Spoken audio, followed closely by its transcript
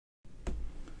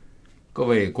各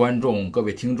位观众、各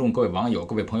位听众、各位网友、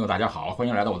各位朋友，大家好，欢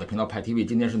迎来到我的频道派 TV。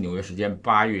今天是纽约时间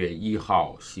8月1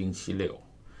号，星期六。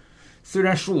虽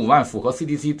然15万符合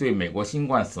CDC 对美国新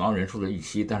冠死亡人数的预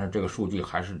期，但是这个数据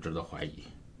还是值得怀疑。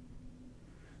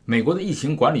美国的疫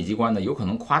情管理机关呢，有可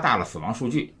能夸大了死亡数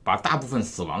据，把大部分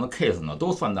死亡的 case 呢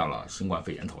都算到了新冠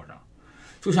肺炎头上，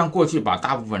就像过去把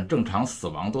大部分正常死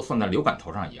亡都算在流感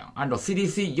头上一样。按照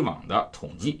CDC 以往的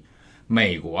统计，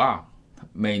美国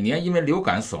每年因为流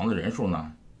感死亡的人数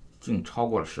呢，竟超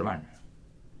过了10万人。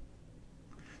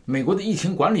美国的疫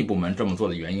情管理部门这么做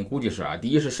的原因，估计是第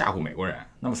一是吓唬美国人，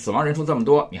那么死亡人数这么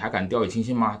多，你还敢掉以轻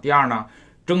心吗？第二呢，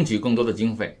争取更多的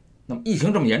经费。那么疫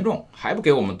情这么严重，还不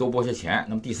给我们多拨些钱？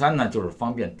那么第三呢，就是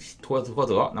方便拖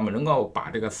责。那么能够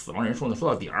把这个死亡人数呢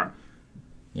说到底儿，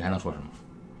你还能说什么？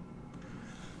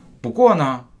不过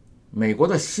呢，美国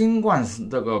的新冠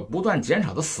这个不断减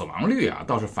少的死亡率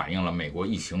倒是反映了美国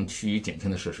疫情趋于减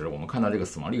轻的事实。我们看到这个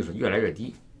死亡率是越来越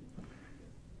低。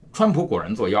川普果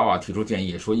然作妖提出建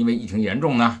议说，因为疫情严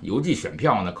重呢，邮寄选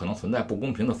票呢可能存在不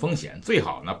公平的风险，最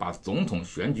好呢把总统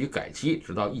选举改期，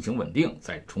直到疫情稳定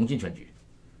再重新选举。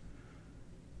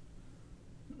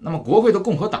那么国会的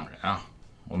共和党人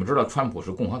我们知道川普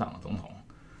是共和党的总统，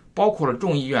包括了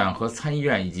众议院和参议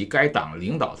院以及该党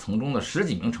领导层中的10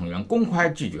几名成员公开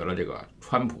拒绝了这个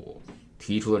川普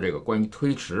提出的这个关于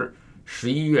推迟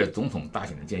11月总统大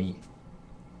选的建议，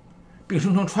并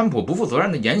声称川普不负责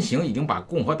任的言行已经把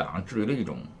共和党置于了一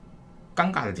种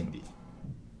尴尬的境地。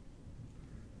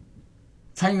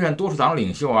参议院多数党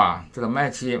领袖这个麦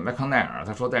康奈尔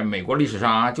他说，在美国历史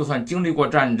上就算经历过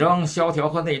战争、萧条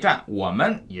和内战，我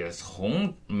们也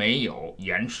从没有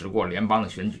延迟过联邦的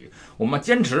选举，我们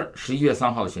坚持11月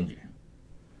3号的选举。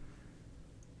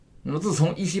那么自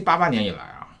从1788年以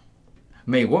来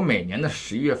美国每年的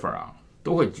11月份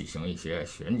都会举行一些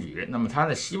选举，那么他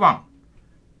的希望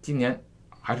今年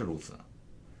还是如此。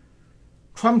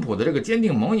川普的这个坚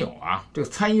定盟友这个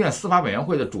参议院司法委员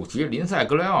会的主席林赛·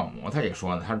格雷奥姆他也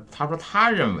说呢，他说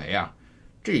他认为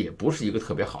这也不是一个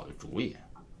特别好的主意。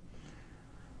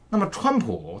那么川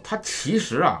普他其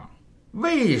实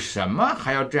为什么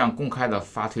还要这样公开的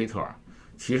发推特？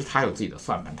其实他有自己的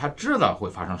算盘，他知道会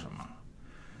发生什么。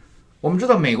我们知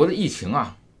道美国的疫情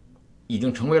已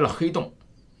经成为了黑洞，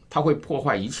它会破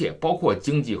坏一切，包括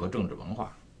经济和政治文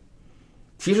化。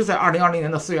其实在2020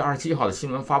年的4月27号的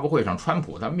新闻发布会上，川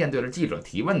普他面对着记者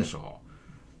提问的时候，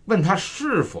问他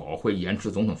是否会延迟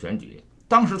总统选举。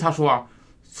当时他说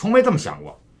从没这么想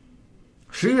过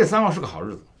，11月3号是个好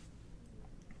日子。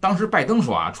当时拜登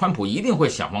说川普一定会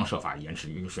想方设法延迟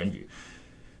选举。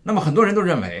那么很多人都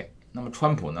认为，那么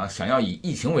川普呢想要以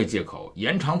疫情为借口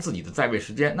延长自己的在位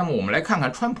时间。那么我们来看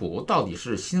看川普到底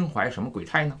是心怀什么鬼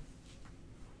胎呢？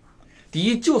第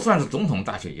一，就算是总统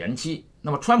大选延期，那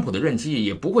么川普的任期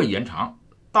也不会延长，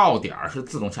到点是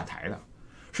自动下台的，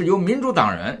是由民主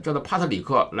党人叫做帕特里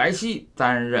克·莱西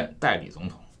担任代理总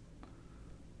统。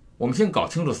我们先搞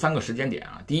清楚3个时间点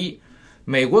第一，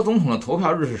美国总统的投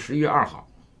票日是11月2号。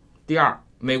第二，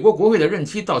美国国会的任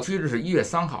期到期日是1月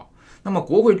3号。那么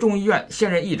国会众议院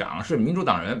现任议长是民主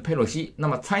党人佩洛西，那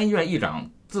么参议院议长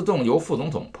自动由副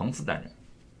总统彭斯担任。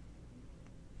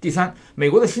第三，美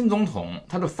国的新总统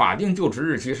他的法定就职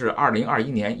日期是2021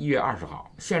年1月20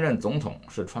号，现任总统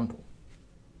是川普。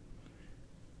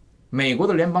美国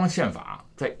的联邦宪法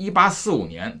在1845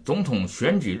年总统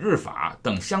选举日法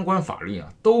等相关法律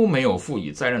都没有赋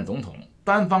予在任总统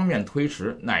单方面推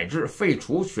迟乃至废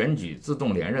除选举自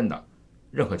动连任的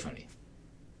任何权利。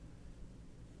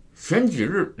选举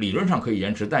日理论上可以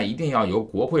延迟，但一定要由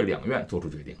国会两院做出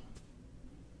决定。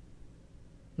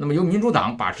那么由民主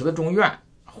党把持的众议院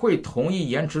会同意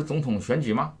延迟总统选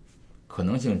举吗？可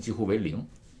能性几乎为0。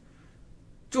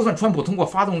就算川普通过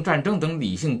发动战争等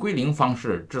理性归零方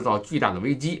式制造巨大的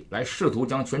危机来试图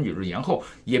将选举日延后，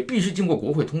也必须经过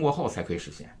国会通过后才可以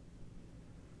实现。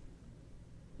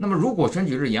那么如果选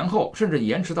举日延后，甚至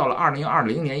延迟到了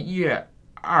2020年1月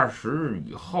20日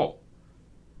以后，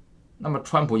那么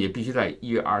川普也必须在1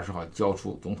月20号交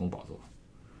出总统宝座。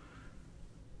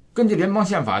根据联邦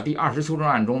宪法第20修正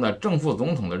案中的正副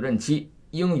总统的任期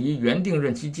应于原定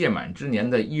任期届满之年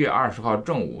的1月20号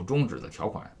正午终止的条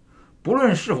款，不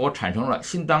论是否产生了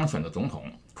新当选的总统，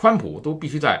川普都必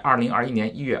须在2021年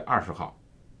1月20号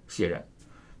卸任。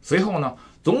随后呢，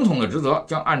总统的职责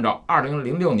将按照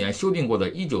2006年修订过的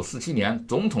1947年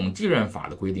总统继任法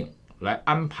的规定来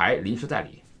安排临时代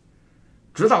理，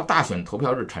直到大选投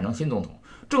票日产生新总统。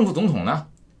正副总统呢，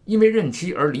因为任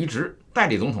期而离职，代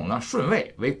理总统呢顺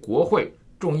位为国会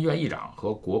众议院议长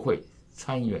和国会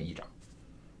参议院议长。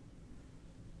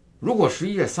如果11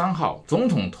月3号总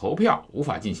统投票无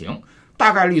法进行，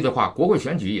大概率的话，国会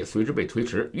选举也随之被推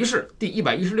迟。于是，第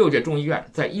116届众议院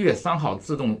在1月3号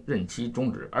自动任期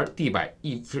终止，而第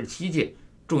117届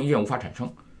众议院无法产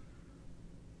生。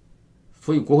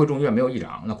所以，国会众议院没有议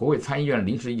长，那国会参议院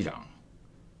临时议长，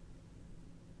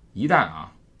一旦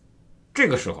这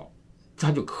个时候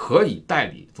他就可以代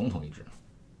理总统一职。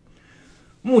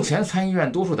目前参议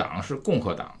院多数党是共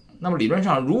和党，那么理论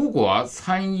上，如果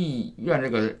参议院这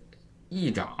个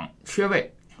议长缺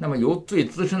位，那么由最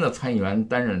资深的参议员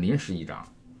担任临时议长。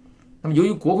那么由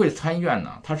于国会参议院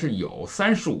呢，它是有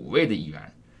35位的议员，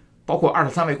包括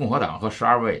23位共和党和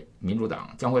12位民主党，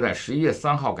将会在11月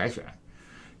3号改选。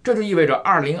这就意味着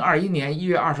2021年1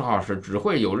月20号时，只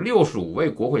会有65位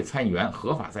国会参议员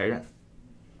合法在任。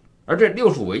而这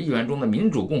65位议员中的民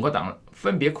主、共和党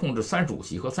分别控制35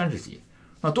席和30席，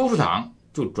那多数党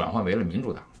就转换为了民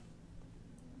主党。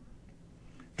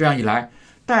这样一来，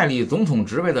代理总统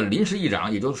职位的临时议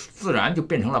长也就自然就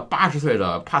变成了80岁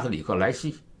的帕特里克·莱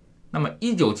西。那么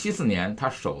1974年他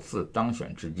首次当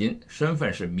选至今，身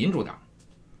份是民主党。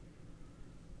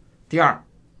第二，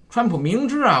川普明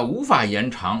知无法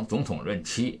延长总统任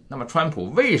期，那么川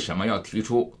普为什么要提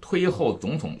出推后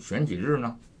总统选举日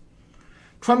呢？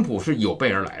川普是有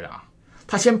备而来的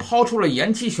他先抛出了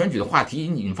延期选举的话题，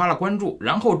引发了关注，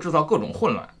然后制造各种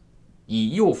混乱，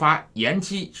以诱发延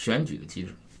期选举的机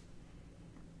制。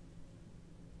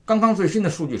刚刚最新的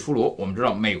数据出炉，我们知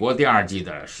道美国第二季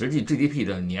的实际 GDP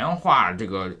的年化这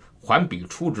个环比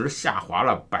初值下滑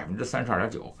了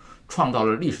 32.9%， 创造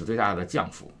了历史最大的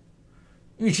降幅，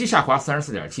预期下滑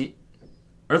 34.7%。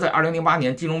而在2008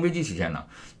年金融危机期间呢，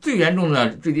最严重的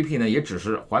GDP 呢也只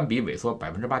是环比萎缩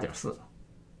 8.4%。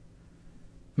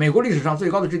美国历史上最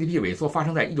高的 GDP 萎缩发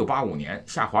生在1985年，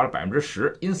下滑了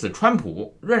 10%， 因此川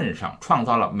普任上创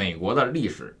造了美国的历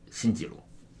史新纪录。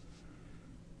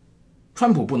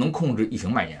川普不能控制疫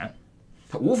情蔓延，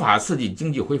他无法刺激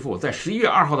经济恢复，在11月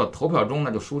2号的投票中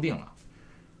那就输定了。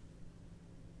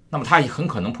那么他也很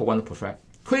可能破罐子破摔，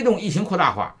推动疫情扩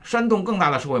大化，煽动更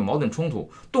大的社会矛盾冲突，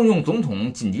动用总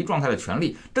统紧急状态的权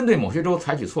利，针对某些州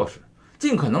采取措施，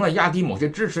尽可能的压低某些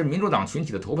支持民主党群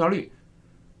体的投票率。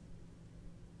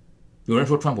有人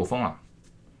说川普疯了，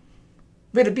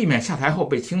为了避免下台后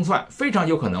被清算，非常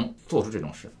有可能做出这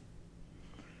种事。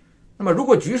那么如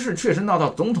果局势确实闹到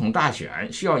总统大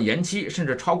选需要延期，甚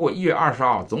至超过1月20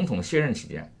号总统卸任期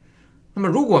间，那么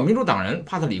如果民主党人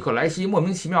帕特里克·莱西莫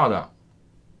名其妙的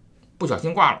不小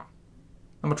心挂了，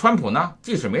那么川普呢，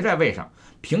即使没在位上，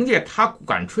凭借他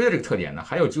敢吹的这个特点呢，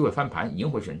还有机会翻盘赢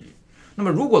回选举。那么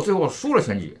如果最后输了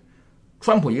选举，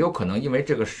川普也有可能因为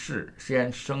这个事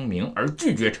先声明而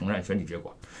拒绝承认选举结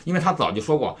果，因为他早就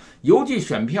说过邮寄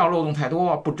选票漏洞太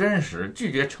多不真实，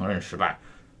拒绝承认失败。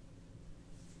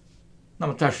那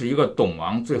么这是一个董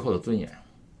王最后的尊严。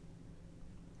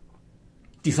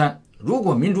第三，如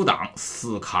果民主党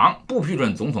死扛不批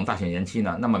准总统大选延期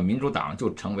呢，那么民主党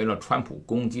就成为了川普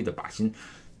攻击的靶心。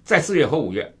在4月和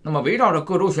5月，那么围绕着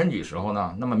各州选举时候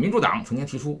呢，那么民主党曾经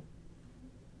提出，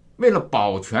为了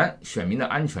保全选民的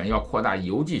安全，要扩大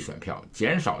邮寄选票，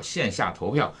减少线下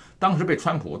投票，当时被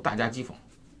川普大加讥讽。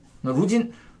那如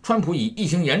今川普以疫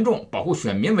情严重、保护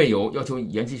选民为由要求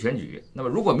延期选举，那么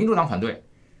如果民主党反对，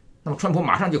那么川普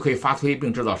马上就可以发推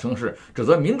并制造声势，指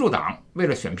责民主党为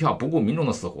了选票不顾民众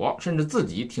的死活，甚至自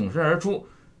己挺身而出，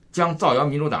将造谣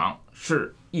民主党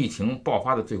是疫情爆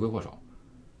发的罪魁祸首。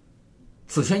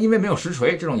此前因为没有实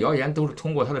锤，这种谣言都是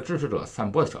通过他的支持者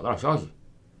散播的小道消息。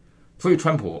所以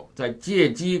川普在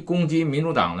借机攻击民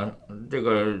主党的这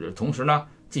个同时呢，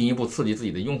进一步刺激自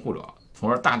己的拥护者，从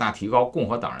而大大提高共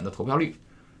和党人的投票率。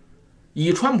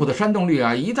以川普的煽动力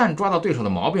一旦抓到对手的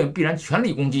毛病，必然全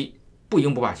力攻击，不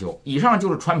赢不罢休。以上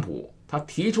就是川普他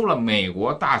提出了美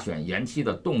国大选延期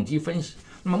的动机分析。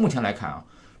那么目前来看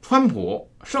川普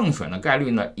胜选的概率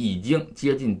呢，已经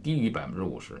接近低于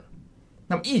50%。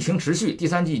那么疫情持续，第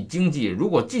三季经济如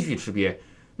果继续吃瘪，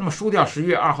那么输掉11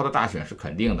月2号的大选是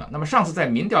肯定的。那么上次在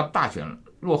民调大选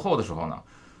落后的时候呢，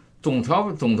总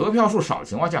得票数少的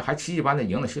情况下还奇迹般的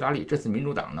赢了希拉里，这次民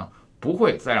主党呢不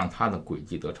会再让他的诡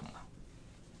计得逞了。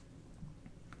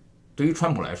对于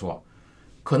川普来说，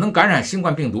可能感染新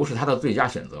冠病毒是他的最佳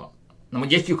选择。那么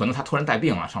也许可能他突然带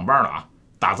病了，上班了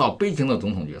打造悲情的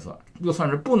总统角色。就算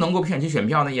是不能够骗取选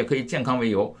票呢，也可以健康为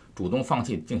由主动放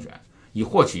弃竞选，以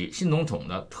获取新总统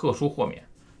的特殊豁免，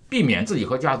避免自己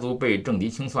和家族被政敌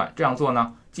清算。这样做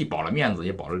呢，既保了面子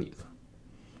也保了里子。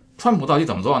川普到底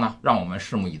怎么做呢？让我们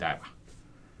拭目以待吧。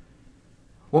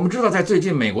我们知道，在最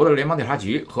近美国的联邦调查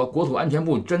局和国土安全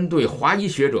部针对华裔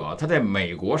学者他在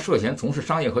美国涉嫌从事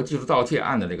商业和技术盗窃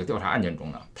案的这个调查案件中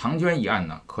呢，唐娟一案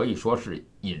呢可以说是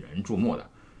引人注目的。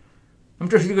那么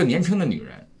这是一个年轻的女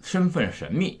人，身份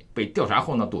神秘，被调查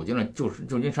后呢，躲进了旧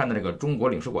金山的这个中国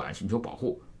领事馆寻求保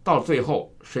护，到最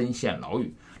后身陷牢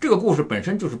狱。这个故事本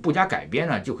身就是不加改编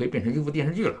呢，就可以变成一部电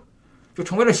视剧了，就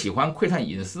成为了喜欢窥探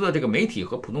隐私的这个媒体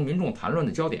和普通民众谈论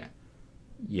的焦点，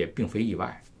也并非意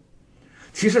外。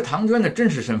其实唐娟的真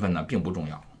实身份呢并不重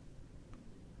要，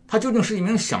她究竟是一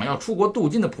名想要出国镀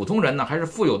金的普通人呢，还是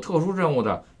负有特殊任务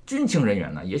的军情人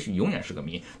员呢？也许永远是个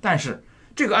谜。但是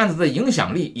这个案子的影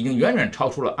响力已经远远超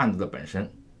出了案子的本身，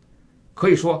可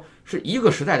以说是一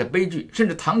个时代的悲剧，甚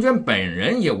至唐娟本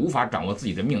人也无法掌握自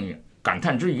己的命运。感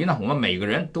叹之余呢，我们每个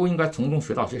人都应该从中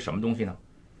学到些什么东西呢？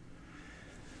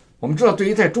我们知道，对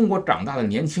于在中国长大的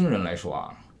年轻人来说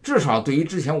啊，至少对于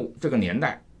之前这个年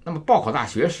代，那么报考大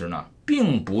学时呢，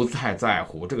并不太在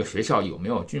乎这个学校有没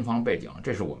有军方背景，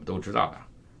这是我们都知道的。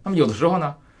那么有的时候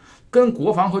呢，跟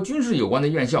国防和军事有关的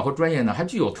院校和专业呢，还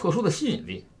具有特殊的吸引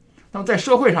力。那么在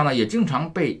社会上呢，也经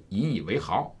常被引以为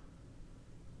豪。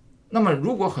那么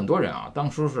如果很多人啊，当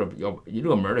初是比较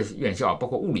热门的院校，包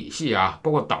括物理系啊，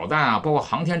包括导弹啊，包括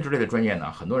航天之类的专业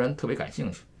呢，很多人特别感兴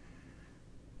趣。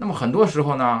那么很多时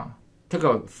候呢，这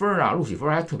个分啊，录取分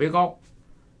还特别高，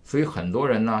所以很多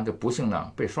人呢就不幸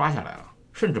呢被刷下来了，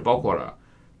甚至包括了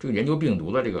这个研究病毒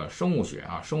的这个生物学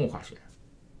啊、生物化学。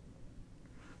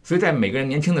所以在每个人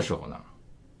年轻的时候呢，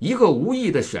一个无意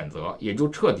的选择也就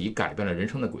彻底改变了人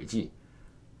生的轨迹，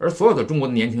而所有的中国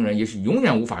的年轻人也许永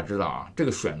远无法知道啊，这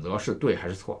个选择是对还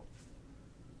是错。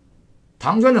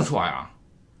唐娟的错呀，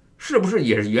是不是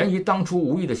也是源于当初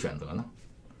无意的选择呢？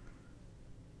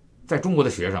在中国的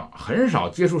学生很少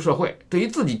接触社会，对于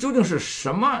自己究竟是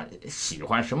什么喜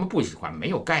欢什么不喜欢没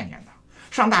有概念的，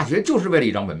上大学就是为了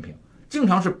一张文凭，经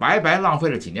常是白白浪费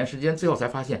了几年时间，最后才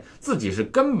发现自己是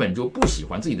根本就不喜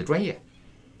欢自己的专业。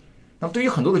那么对于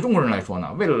很多的中国人来说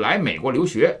呢，为了来美国留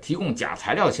学提供假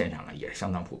材料的现象呢，也是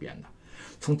相当普遍的。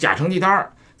从假成绩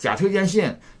单、假推荐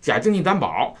信、假经济担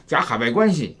保、假海外关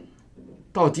系，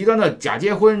到极端的假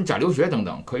结婚、假留学等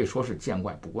等，可以说是见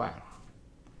怪不怪了。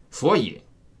所以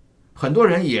很多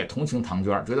人也同情唐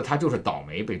娟，觉得她就是倒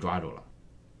霉被抓住了。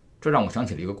这让我想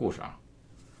起了一个故事啊。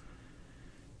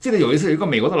记得有一次，有一个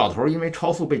美国的老头因为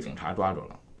超速被警察抓住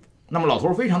了，那么老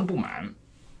头非常的不满，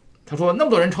他说：“那么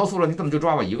多人超速了，你怎么就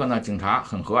抓我一个呢？”警察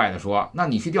很和蔼地说：“那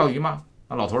你去钓鱼吗？”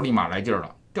那老头立马来劲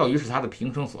了，钓鱼是他的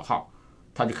平生所好，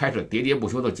他就开始喋喋不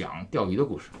休地讲钓鱼的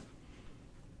故事。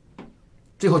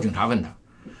最后警察问他：“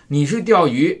你去钓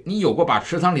鱼，你有过把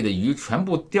池塘里的鱼全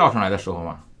部钓上来的时候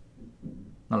吗？”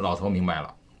那老头明白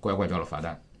了，乖乖交了罚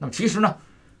单。那么其实呢，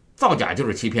造假就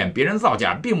是欺骗，别人造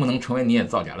假并不能成为你也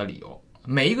造假的理由。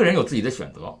每一个人有自己的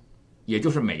选择，也就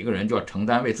是每一个人就要承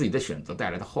担为自己的选择带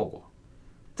来的后果。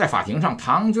在法庭上，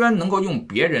唐娟能够用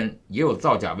别人也有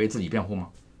造假为自己辩护吗？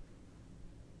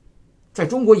在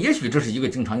中国也许这是一个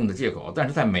经常用的借口，但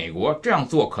是在美国这样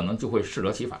做可能就会适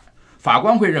得其反，法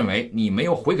官会认为你没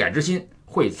有悔改之心，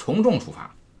会从重处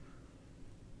罚。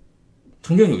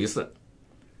曾经有一次，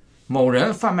某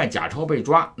人贩卖假钞被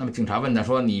抓，那么警察问他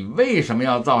说：“你为什么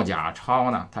要造假钞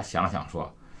呢？”他想了想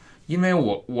说：“因为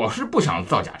我是不想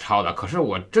造假钞的，可是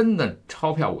我真的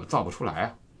钞票我造不出来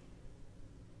啊。”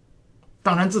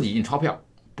当然自己印钞票，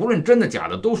不论真的假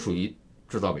的都属于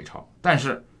制造伪钞，但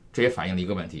是这也反映了一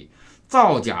个问题，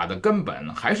造假的根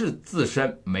本还是自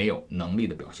身没有能力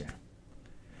的表现。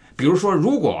比如说，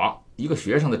如果一个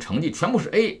学生的成绩全部是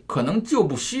A， 可能就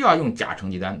不需要用假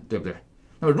成绩单，对不对？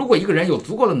那么如果一个人有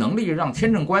足够的能力让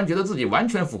签证官觉得自己完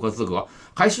全符合资格，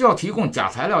还需要提供假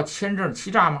材料签证欺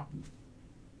诈吗？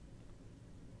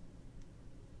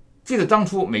记得当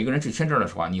初每个人去签证的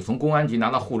时候啊，你从公安局拿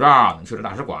到护照，你去了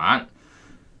大使馆，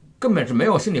根本是没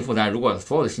有心理负担，如果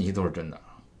所有的信息都是真的。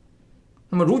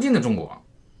那么如今的中国，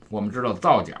我们知道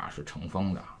造假是成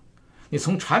风的，你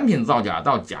从产品造假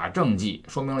到假政绩，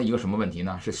说明了一个什么问题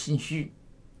呢？是心虚。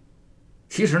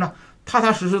其实呢，踏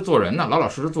踏实实做人呢，老老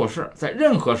实实做事，在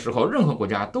任何时候任何国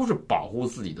家都是保护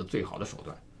自己的最好的手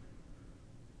段。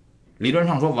理论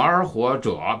上说，玩火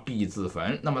者必自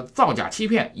焚，那么造假欺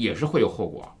骗也是会有后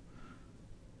果。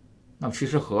那么其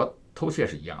实和偷窃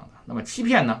是一样的，那么欺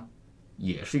骗呢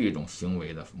也是一种行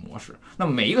为的模式。那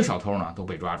么每一个小偷呢都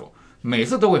被抓住，每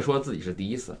次都会说自己是第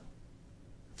一次，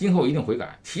今后一定悔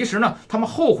改。其实呢，他们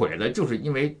后悔的就是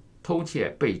因为偷窃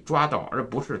被抓到，而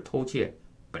不是偷窃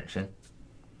本身。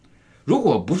如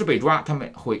果不是被抓，他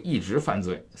们会一直犯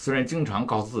罪，虽然经常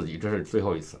告诉自己这是最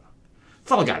后一次了。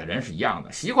造假的人是一样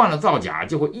的，习惯了造假，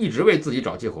就会一直为自己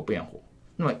找借口辩护，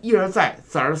那么一而再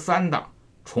再而三的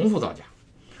重复造假。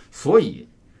所以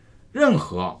任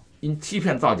何因欺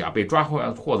骗造假被抓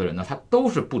获的人呢，他都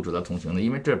是不值得同情的，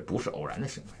因为这不是偶然的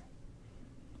行为。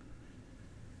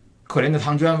可怜的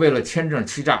唐娟为了签证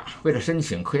欺诈，为了申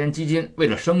请科研基金，为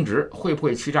了升职，会不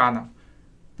会欺诈呢？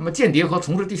那么间谍和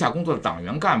从事地下工作的党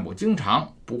员干部经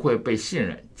常不会被信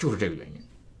任，就是这个原因。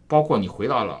包括你回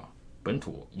到了本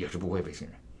土也是不会被信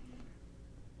任。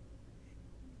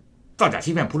造假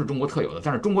欺骗不是中国特有的，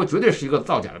但是中国绝对是一个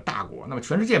造假的大国。那么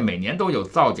全世界每年都有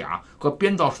造假和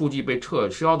编造数据被撤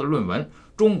销的论文，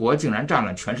中国竟然占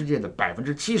了全世界的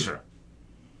70%。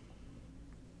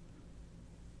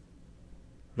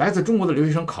来自中国的留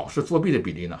学生考试作弊的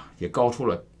比例呢，也高出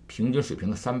了平均水平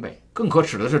的3倍。更可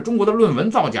耻的是，中国的论文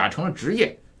造假成了职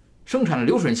业，生产的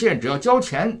流水线只要交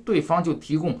钱，对方就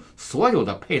提供所有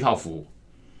的配套服务。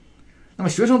那么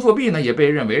学生作弊呢，也被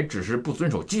认为只是不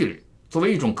遵守纪律，作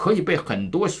为一种可以被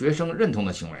很多学生认同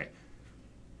的行为。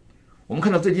我们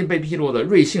看到最近被披露的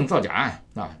瑞幸造假案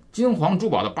金黄珠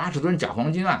宝的80吨假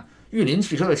黄金案，玉林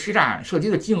汽车的欺诈案，涉及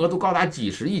的金额都高达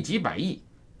几十亿、几百亿，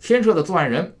牵涉的作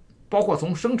案人包括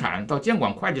从生产到监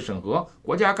管、会计审核、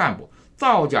国家干部，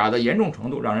造假的严重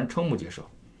程度让人瞠目结舌。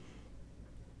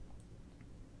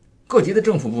各级的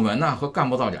政府部门呢和干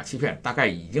部造假欺骗大概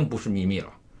已经不是秘密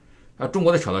了。中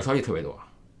国的小道消息特别多，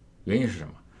原因是什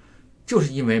么？就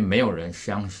是因为没有人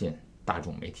相信大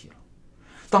众媒体了。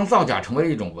当造假成为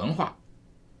一种文化，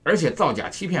而且造假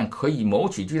欺骗可以谋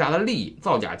取巨大的利益，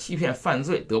造假欺骗犯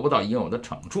罪得不到应有的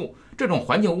惩处，这种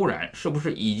环境污染是不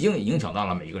是已经影响到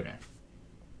了每一个人？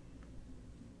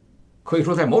可以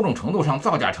说在某种程度上，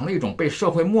造假成了一种被社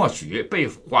会默许、被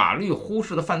法律忽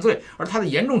视的犯罪，而它的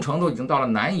严重程度已经到了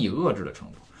难以遏制的程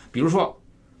度。比如说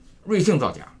瑞幸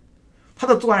造假，它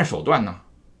的作案手段呢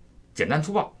简单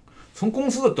粗暴，从公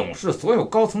司的董事、所有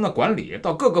高层的管理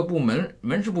到各个部门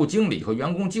门市部经理和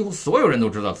员工，几乎所有人都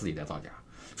知道自己在造假，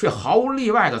却毫无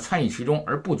例外地参与其中，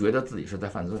而不觉得自己是在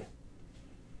犯罪。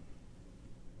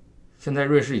现在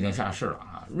瑞士已经下市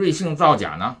了瑞幸造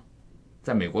假呢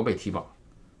在美国被提报。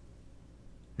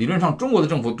理论上中国的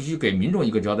政府必须给民众一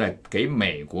个交代，给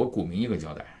美国股民一个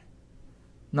交代。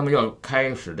那么要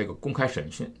开始这个公开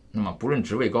审讯，那么不论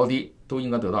职位高低都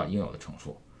应该得到应有的惩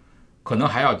处，可能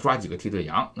还要抓几个替罪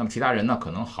羊，那么其他人呢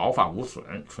可能毫发无损，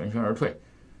全身而退。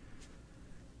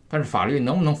但是法律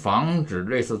能不能防止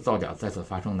类似造假再次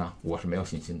发生呢？我是没有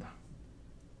信心的。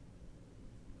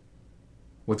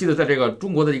我记得在这个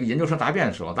中国的一个研究生答辩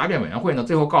的时候，答辩委员会呢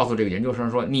最后告诉这个研究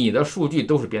生说，你的数据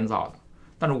都是编造的，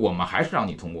但是我们还是让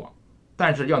你通过，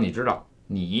但是要你知道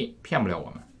你骗不了我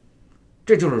们。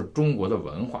这就是中国的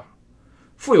文化，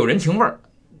富有人情味儿，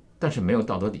但是没有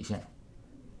道德底线。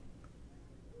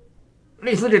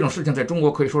类似这种事情在中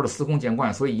国可以说是司空见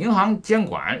惯，所以银行监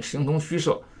管形同虚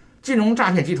设，金融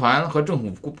诈骗集团和政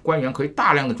府官员可以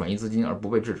大量的转移资金而不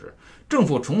被制止。政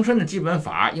府重申的基本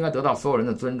法应该得到所有人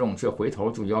的尊重，却回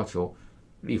头就要求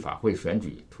立法会选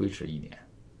举推迟1年。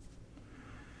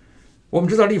我们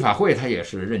知道立法会它也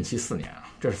是任期4年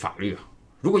这是法律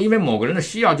如果因为某个人的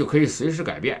需要就可以随时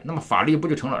改变，那么法律不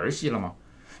就成了儿戏了吗？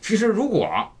其实如果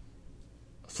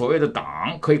所谓的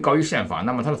党可以高于宪法，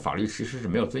那么它的法律其实是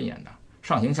没有尊严的，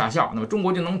上行下效，那么中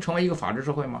国就能成为一个法治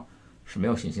社会吗？是没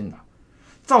有信心的。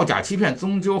造假欺骗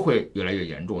终究会越来越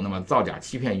严重，那么造假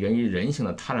欺骗源于人性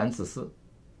的贪婪自私，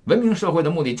文明社会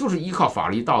的目的就是依靠法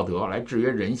律道德来制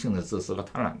约人性的自私和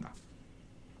贪婪的。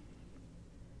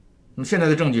那么现在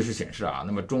的证据是显示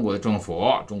那么中国的政府、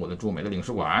中国的驻美的领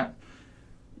事馆，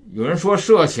有人说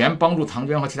涉嫌帮助唐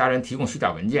娟和其他人提供虚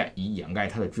假文件，以掩盖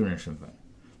他的军人身份。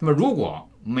那么如果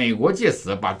美国借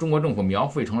此把中国政府描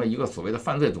绘成了一个所谓的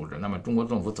犯罪组织，那么中国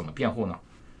政府怎么辩护呢？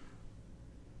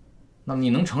那么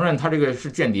你能承认他这个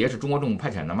是间谍，是中国政府派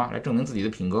遣的吗？来证明自己的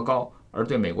品格高而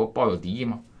对美国抱有敌意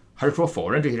吗？还是说否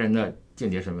认这些人的间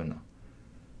谍身份呢？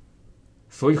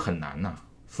所以很难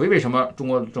所以为什么中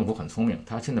国政府很聪明，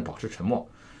他现在保持沉默，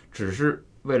只是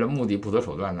为了目的不择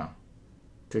手段呢？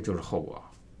这就是后果。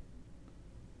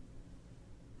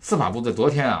司法部在昨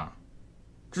天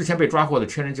之前被抓获的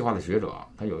千人计划的学者，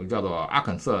他有一个叫做阿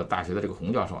肯色大学的这个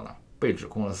洪教授呢，被指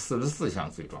控了44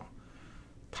项罪状。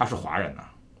他是华人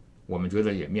我们觉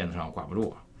得也面子上挂不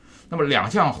住那么2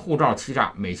项护照欺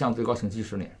诈，每项最高刑期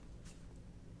10年，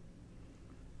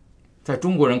在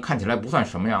中国人看起来不算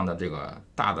什么样的这个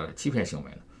大的欺骗行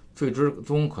为呢，最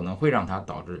终可能会让他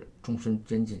导致终身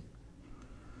监禁。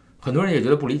很多人也觉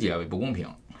得不理解，也不公平，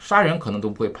杀人可能都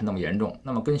不会判那么严重，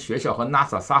那么跟学校和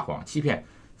NASA 撒谎欺骗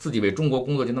自己为中国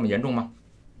工作就那么严重吗？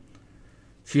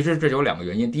其实这就有2个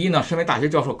原因。第一呢，身为大学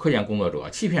教授、科研工作者，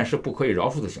欺骗是不可以饶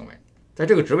恕的行为，在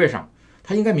这个职位上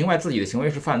他应该明白自己的行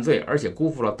为是犯罪，而且辜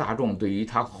负了大众对于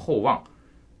他厚望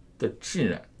的信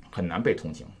任，很难被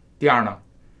同情。第二呢，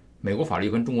美国法律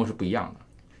跟中国是不一样的，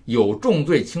有重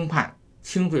罪轻判、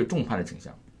轻罪重判的倾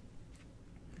向。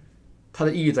它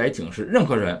的意义在于警示任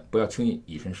何人不要轻易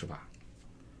以身试法。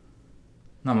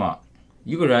那么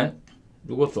一个人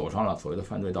如果走上了所谓的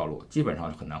犯罪道路，基本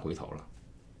上是很难回头了，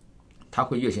他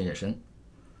会越陷越深。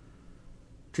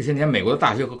这些年美国的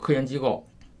大学和科研机构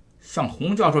像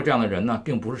洪教授这样的人呢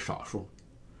并不是少数。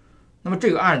那么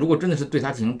这个案如果真的是对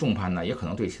他进行重判呢，也可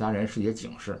能对其他人是一些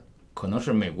警示，可能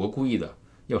是美国故意的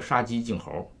要杀鸡儆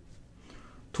猴。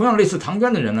同样类似唐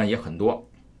娟的人呢也很多，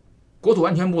国土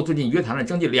安全部最近约谈了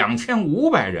将近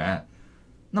2500人。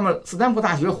那么斯坦福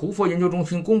大学胡佛研究中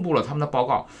心公布了他们的报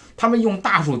告，他们用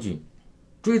大数据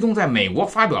追踪在美国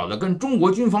发表的跟中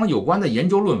国军方有关的研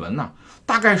究论文呢，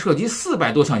大概涉及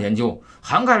400多项研究，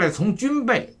涵盖了从军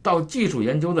备到技术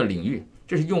研究的领域。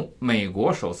这是用美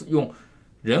国首次用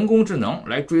人工智能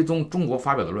来追踪中国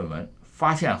发表的论文，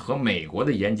发现和美国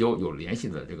的研究有联系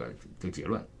的这个结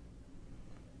论。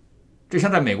这项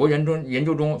在美国研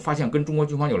究中发现跟中国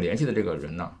军方有联系的这个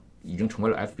人呢，已经成为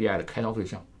了 FBI 的开刀对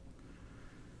象。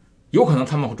有可能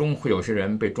他们中会有些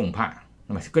人被重判，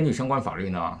那么根据相关法律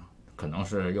呢，可能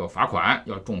是要罚款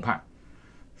要重判。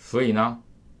所以呢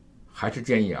还是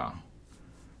建议啊，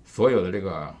所有的这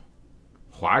个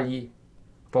华裔，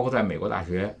包括在美国大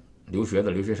学留学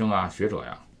的留学生啊学者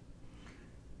呀，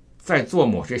在做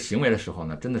某些行为的时候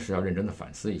呢，真的是要认真的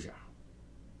反思一下。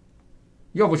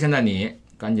要不现在你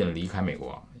赶紧离开美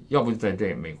国，要不在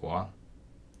这美国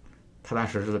踏踏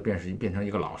实实的变成一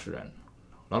个老实人，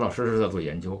老老实实的做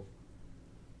研究，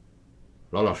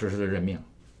老老实实的认命。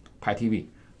派 TV，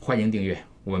 欢迎订阅，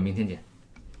我们明天见。